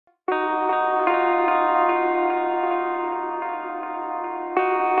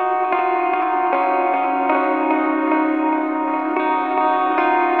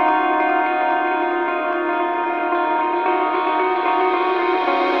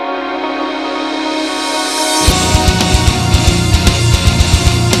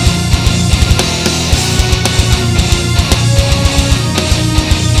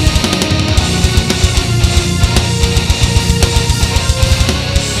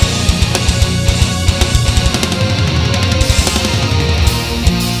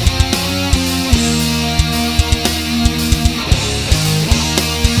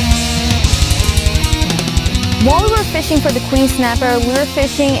fishing for the queen snapper. We were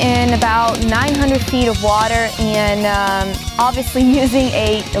fishing in about 900 feet of water and obviously using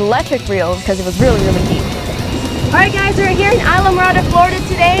an electric reel because it was really, really deep. Alright guys, we're here in Islamorada, Florida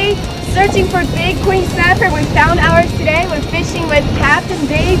today, searching for big queen snapper. We found ours today. We're fishing with Captain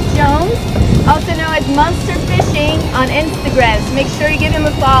Dave Jones, also known as Monster Fishing on Instagram. So make sure you give him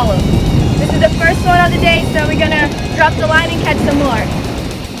a follow. This is the first one of the day, so we're gonna drop the line and catch some more.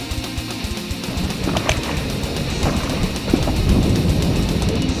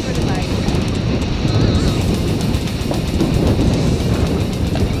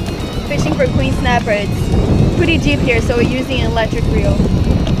 Fishing for queen snapper. It's pretty deep here, so we're using an electric reel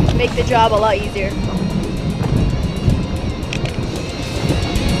to make the job a lot easier.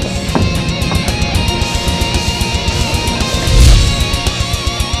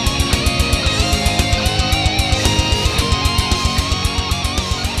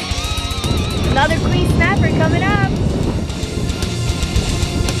 Another queen snapper coming up.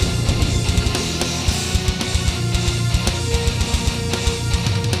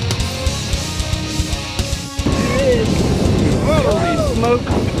 Holy smoke,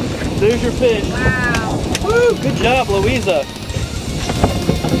 there's your fish. Wow. Woo, good job, Luiza.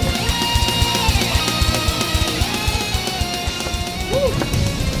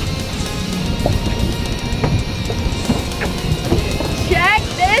 Check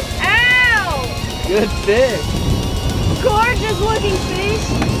this out. Good fish. Gorgeous looking fish.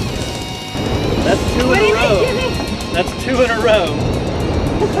 That's two What in do you a row. think, Jimmy? That's two in a row.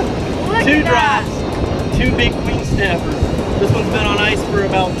 Look Two at that. drops, two big queen snappers. This one's been on ice for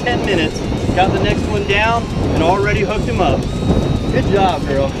about 10 minutes. Got the next one down and already hooked him up. Good job,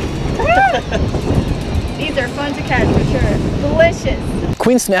 girl. These are fun to catch for sure. Delicious.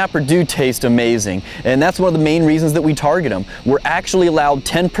 Queen snapper do taste amazing, and that's one of the main reasons that we target them. We're actually allowed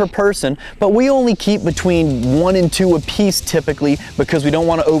 10 per person, but we only keep between 1 and 2 a piece typically because we don't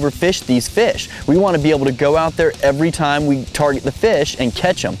want to overfish these fish. We want to be able to go out there every time we target the fish and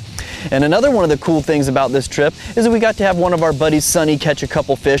catch them. And another one of the cool things about this trip is that we got to have one of our buddies, Sonny, catch a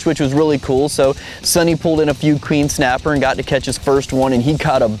couple fish, which was really cool. So Sonny pulled in a few queen snapper and got to catch his first one, and he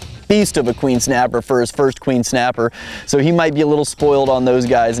caught a beast of a queen snapper for his first queen snapper. So he might be a little spoiled on those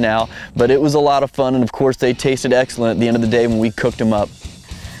guys now, but it was a lot of fun, and of course they tasted excellent at the end of the day when we cooked them up.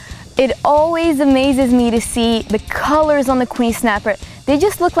 It always amazes me to see the colors on the queen snapper. They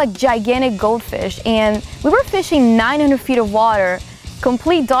just look like gigantic goldfish, and we were fishing 900 feet of water,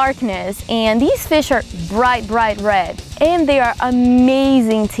 complete darkness, and these fish are bright red, and they are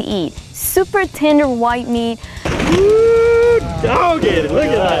amazing to eat. Super tender white meat. Woo, dog it! Look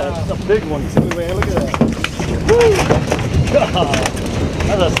at that. That's a big one too, man. Look at that. Woo. God,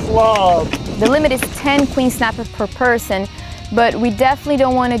 that's a slob. The limit is 10 queen snappers per person, but we definitely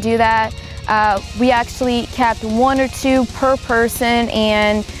don't want to do that. We actually capped 1 or 2 per person,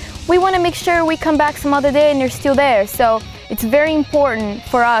 and we want to make sure we come back some other day and they're still there. So it's very important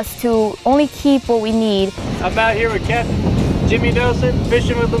for us to only keep what we need. I'm out here with Capt Jimmy Nelson,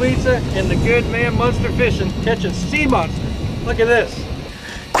 fishing with Luiza, and the good man Monster Fishing, catching sea monster. Look at this.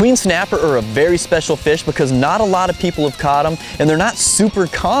 Queen snapper are a very special fish because not a lot of people have caught them, and they're not super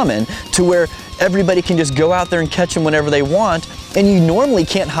common to where everybody can just go out there and catch them whenever they want, and you normally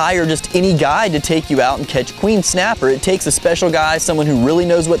can't hire just any guy to take you out and catch queen snapper. It takes a special guy, someone who really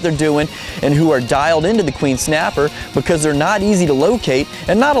knows what they're doing and who are dialed into the queen snapper because they're not easy to locate,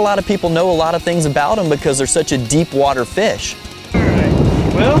 and not a lot of people know a lot of things about them because they're such a deep water fish. All right,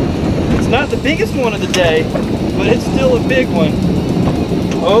 well, it's not the biggest one of the day, but it's still a big one.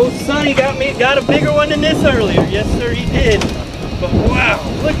 Oh, Sonny got a bigger one than this earlier. Yes, sir, he did. But wow,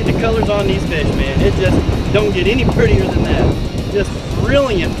 look at the colors on these fish, man. It just don't get any prettier than that. Just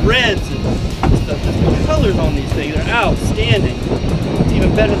brilliant reds and stuff. Just the colors on these things are outstanding. It's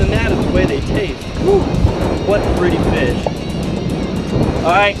even better than that is the way they taste. Whew, what pretty fish.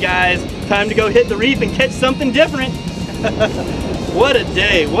 All right, guys, time to go hit the reef and catch something different. What a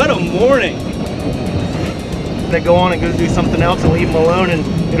day, what a morning. They go on and go do something else and leave them alone,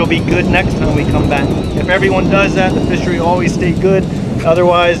 and it'll be good next time we come back. If everyone does that, the fishery will always stay good.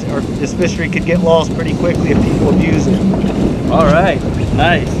 Otherwise, this fishery could get lost pretty quickly if people abuse it. All right,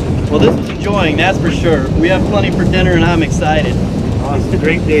 nice. Well, this is enjoying, that's for sure. We have plenty for dinner, and I'm excited. Awesome.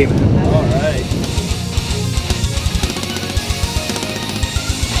 Great day, man.